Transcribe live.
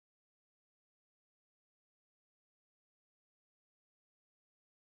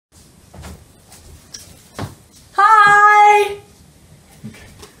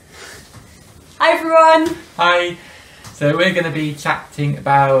Hi everyone! Hi! So we're going to be chatting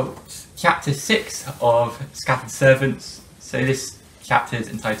about chapter 6 of Scattered Servants. So this chapter is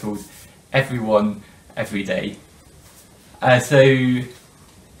entitled Everyone, Every Day. So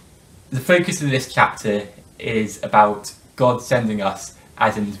the focus of this chapter is about God sending us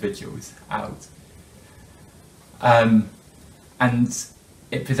as individuals out. And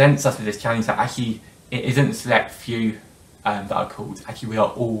it presents us with this challenge that actually it isn't a select few that are called. Actually, we are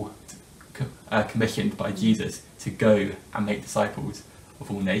all commissioned by Jesus to go and make disciples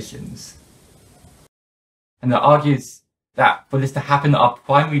of all nations. And it argues that for this to happen, our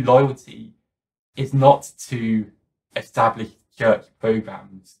primary loyalty is not to establish church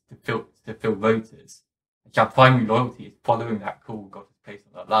programs to fill rotas. Our primary loyalty is following that call God has placed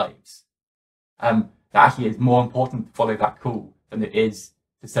on our lives. That actually is more important to follow that call than it is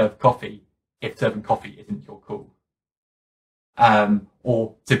to serve coffee if serving coffee isn't your call.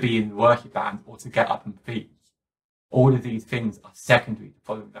 Or to be in the worship band, or to get up and preach. All of these things are secondary to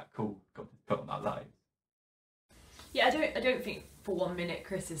following that call God has put on our lives. Yeah, I don't think for 1 minute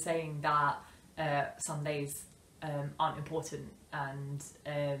Chris is saying that Sundays aren't important and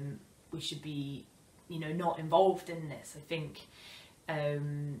we should be, not involved in this. I think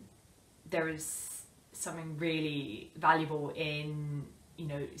there is something really valuable in,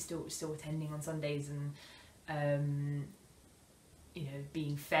 still attending on Sundays and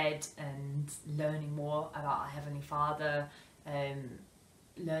being fed and learning more about our Heavenly Father,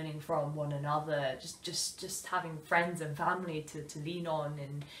 learning from one another, just having friends and family to lean on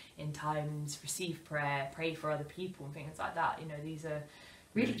in times, receive prayer, pray for other people and things like that. These are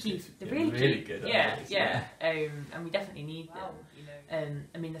really key. They're really good. Yeah. And we definitely need them.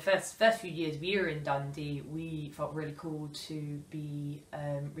 I mean, the first few years we were in Dundee, we felt really cool to be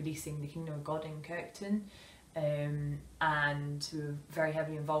releasing the Kingdom of God in Kirkton. And we were very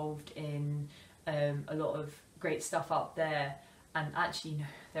heavily involved in a lot of great stuff up there, and actually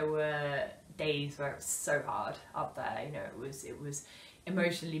there were days where it was so hard up there. It was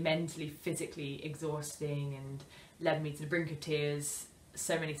emotionally, mentally, physically exhausting and led me to the brink of tears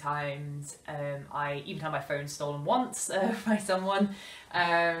so many times. I even had my phone stolen once by someone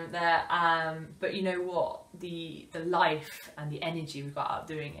there, but you know what, the life and the energy we got out of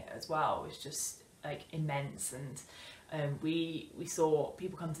doing it as well was just immense, and we saw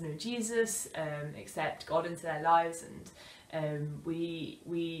people come to know Jesus, accept God into their lives, and we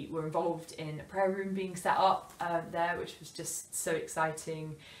were involved in a prayer room being set up there, which was just so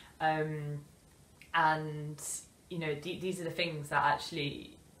exciting, and these are the things that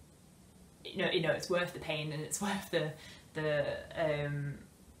actually it's worth the pain and it's worth the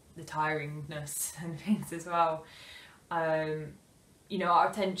tiringness and things as well. Our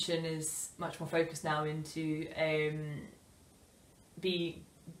attention is much more focused now into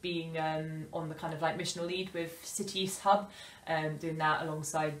being on the kind of missional lead with City East Hub, doing that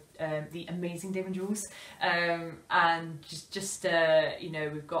alongside the amazing Dave and Jules, and just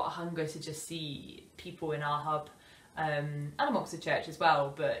we've got a hunger to just see people in our hub and amongst the church as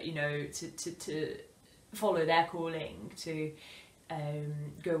well, but to follow their calling, to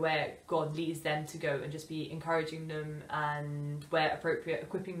go where God leads them to go, and just be encouraging them and where appropriate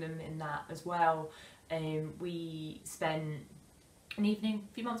equipping them in that as well. We spent an evening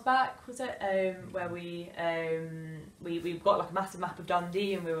a few months back, was it, where we got a massive map of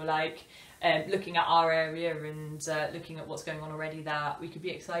Dundee, and we were looking at our area and looking at what's going on already that we could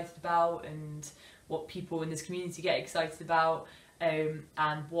be excited about, and what people in this community get excited about, and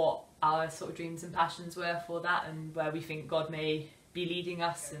what our sort of dreams and passions were for that, and where we think God may be leading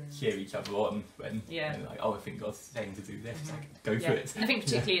us, and cheer each other on when I think God's saying to do this, go for it. And I think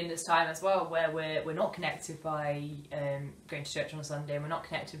particularly in this time as well, where we're not connected by going to church on a Sunday, and we're not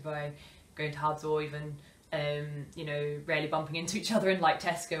connected by going to hubs, or even rarely bumping into each other in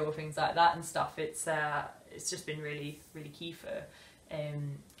Tesco or things like that and stuff. It's just been really, really key for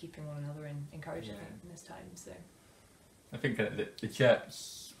keeping one another encouraged in this time. So I think that the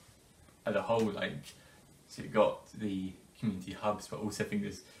church as a whole, so you've got the community hubs, but also I think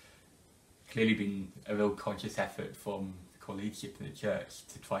there's clearly been a real conscious effort from the core leadership in the church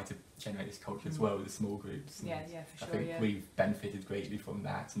to try to generate this culture as well with the small groups. And for sure. I think we've benefited greatly from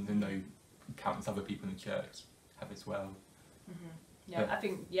that, and I know countless other people in the church have as well. Yeah, but I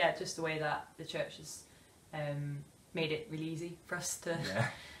think just the way that the church has made it really easy for us to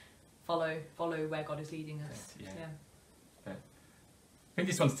follow where God is leading us. But I think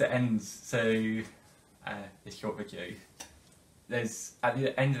just wanted to end this short video. There's at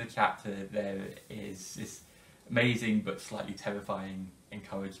the end of the chapter there is this amazing but slightly terrifying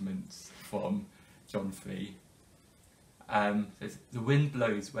encouragement from John 3. Says, "The wind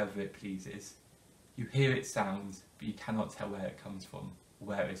blows wherever it pleases. You hear its sounds, but you cannot tell where it comes from, or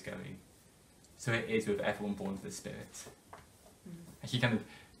where it's going. So it is with everyone born of the Spirit. Actually, kind of,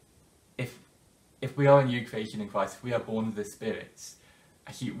 if we are a new creation in Christ, if we are born of the Spirit,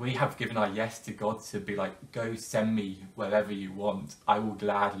 actually we have given our yes to God to be like, go send me wherever you want. I will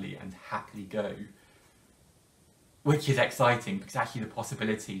gladly and happily go. Which is exciting because actually the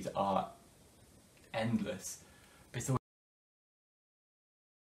possibilities are endless. But it's always...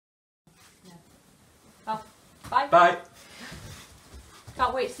 Yeah. Well, bye. Bye.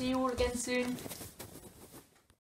 Can't wait to see you all again soon.